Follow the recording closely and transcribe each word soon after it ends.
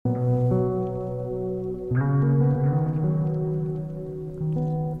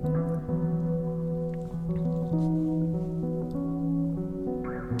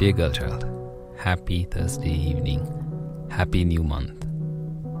Dear Girlchild, happy Thursday evening, happy new month.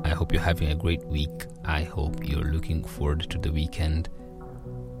 I hope you're having a great week. I hope you're looking forward to the weekend.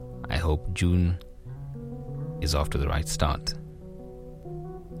 I hope June is off to the right start.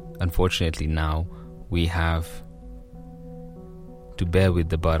 Unfortunately, now we have to bear with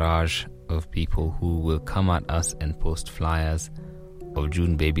the barrage of people who will come at us and post flyers of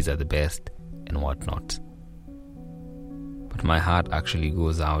June babies are the best and whatnot. But my heart actually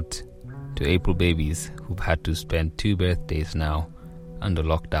goes out to April babies who've had to spend 2 birthdays now under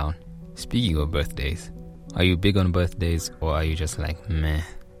lockdown. Speaking of birthdays, are you big on birthdays, or are you just like, meh,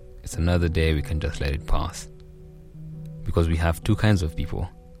 it's another day, we can just let it pass? Because we have 2 kinds of people.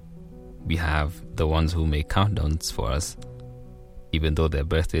 We have the ones who make countdowns for us, even though their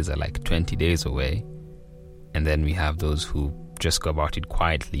birthdays are like 20 days away. And then we have those who just go about it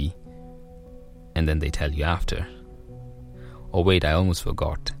quietly, and then they tell you after. Oh wait, I almost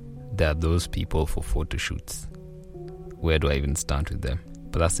forgot. There are those people for photo shoots. Where do I even start with them?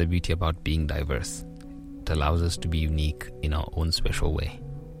 But that's the beauty about being diverse. It allows us to be unique in our own special way.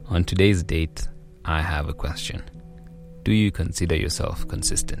 On today's date, I have a question. Do you consider yourself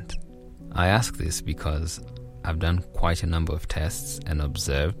consistent? I ask this because I've done quite a number of tests and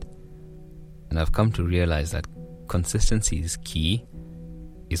observed, and I've come to realize that consistency is key.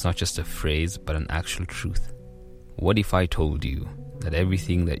 It's not just a phrase, but an actual truth. What if I told you that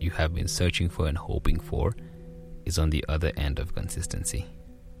everything that you have been searching for and hoping for is on the other end of consistency?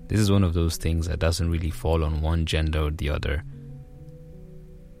 This is one of those things that doesn't really fall on one gender or the other,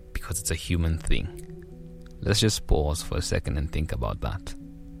 because it's a human thing. Let's just pause for a second and think about that.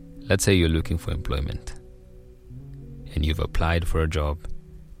 Let's say you're looking for employment, and you've applied for a job,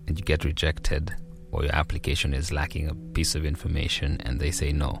 and you get rejected, or your application is lacking a piece of information and they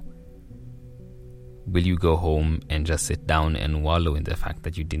say no. Will you go home and just sit down and wallow in the fact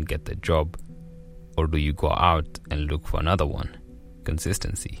that you didn't get the job? Or do you go out and look for another one?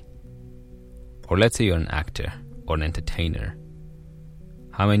 Consistency. Or let's say you're an actor or an entertainer.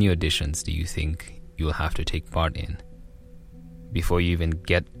 How many auditions do you think you'll have to take part in before you even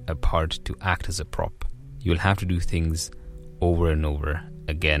get a part to act as a prop? You'll have to do things over and over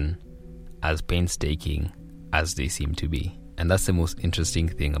again, as painstaking as they seem to be. And that's the most interesting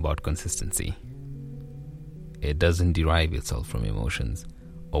thing about consistency. It doesn't derive itself from emotions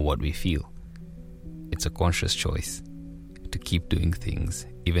or what we feel. It's a conscious choice to keep doing things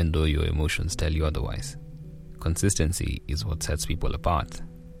even though your emotions tell you otherwise. Consistency is what sets people apart.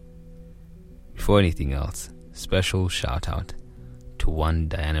 Before anything else, special shout out to one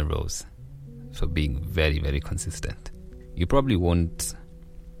Diana Rose for being very, very consistent. You probably won't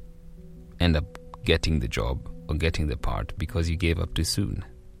end up getting the job or getting the part because you gave up too soon,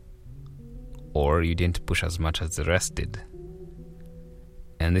 or you didn't push as much as the rest did.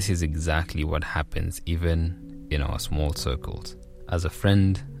 And this is exactly what happens even in our small circles. As a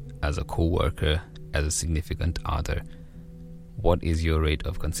friend, as a co-worker, as a significant other, what is your rate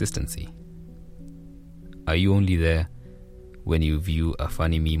of consistency? Are you only there when you view a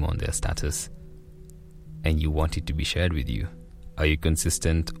funny meme on their status and you want it to be shared with you? Are you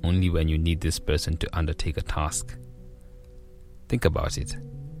consistent only when you need this person to undertake a task? Think about it.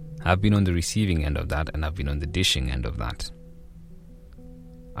 I've been on the receiving end of that, and I've been on the dishing end of that.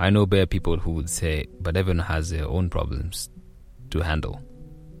 I know bare people who would say, but everyone has their own problems to handle.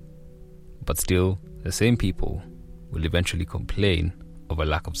 But still, the same people will eventually complain of a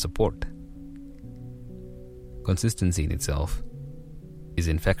lack of support. Consistency in itself is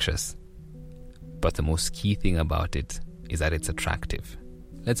infectious, but the most key thing about it is that it's attractive.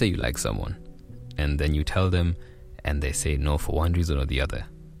 Let's say you like someone, and then you tell them, and they say no for one reason or the other.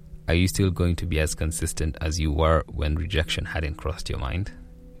 Are you still going to be as consistent as you were when rejection hadn't crossed your mind?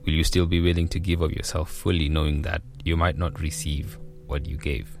 Will you still be willing to give of yourself fully, knowing that you might not receive what you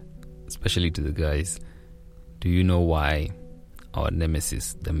gave? Especially to the guys, do you know why our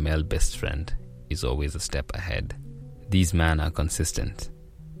nemesis, the male best friend, is always a step ahead? These men are consistent.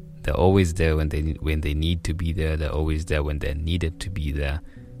 They're always there when they need to be there. They're always there when they're needed to be there.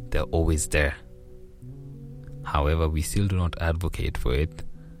 They're always there. However, we still do not advocate for it.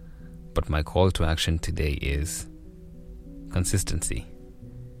 But my call to action today is consistency.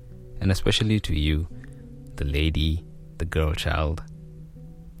 And especially to you, the lady, the girl child,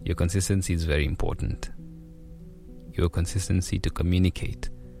 your consistency is very important. Your consistency to communicate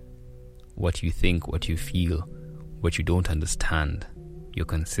what you think, what you feel, what you don't understand. Your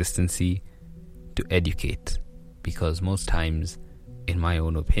consistency to educate. Because most times, in my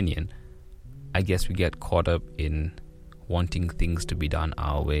own opinion, I guess we get caught up in wanting things to be done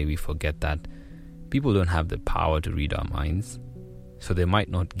our way. We forget that people don't have the power to read our minds. So they might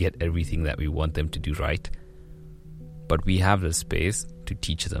not get everything that we want them to do right, but we have the space to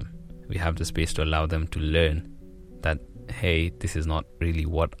teach them. We have the space to allow them to learn that, hey, this is not really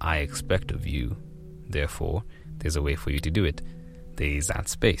what I expect of you. Therefore, there's a way for you to do it. There is that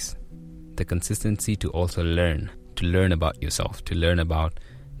space. The consistency to also learn about yourself, to learn about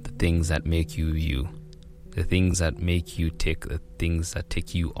the things that make you you, the things that make you tick, the things that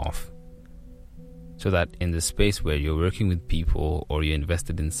tick you off. So that in the space where you're working with people or you're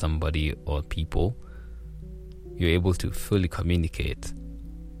invested in somebody or people, you're able to fully communicate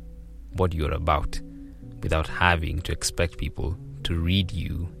what you're about without having to expect people to read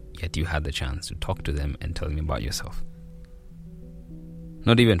you, yet you had the chance to talk to them and tell them about yourself.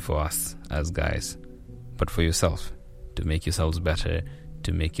 Not even for us as guys, but for yourself, to make yourselves better,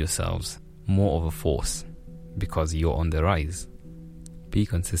 to make yourselves more of a force, because you're on the rise. Be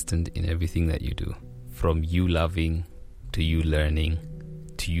consistent in everything that you do. From you loving, to you learning,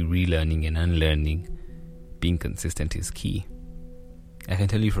 to you relearning and unlearning, being consistent is key. I can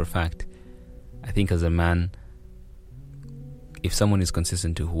tell you for a fact, I think as a man, if someone is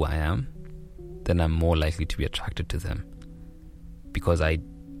consistent to who I am, then I'm more likely to be attracted to them. Because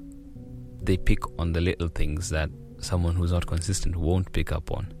they pick on the little things that someone who's not consistent won't pick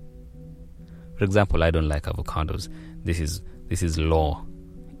up on. For example, I don't like avocados. This is law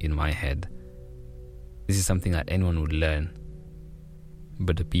in my head. This is something that anyone would learn.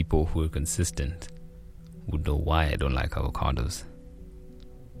 But the people who are consistent would know why I don't like avocados.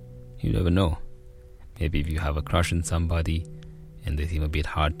 You never know. Maybe if you have a crush on somebody and they seem a bit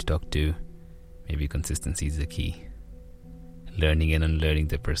hard to talk to, maybe consistency is the key. Learning and unlearning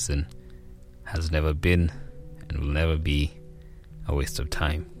the person has never been and will never be a waste of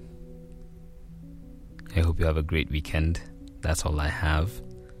time. I hope you have a great weekend. That's all I have.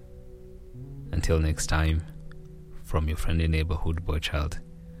 Until next time, from your friendly neighborhood Girlchild.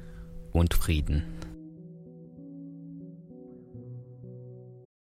 Und Frieden.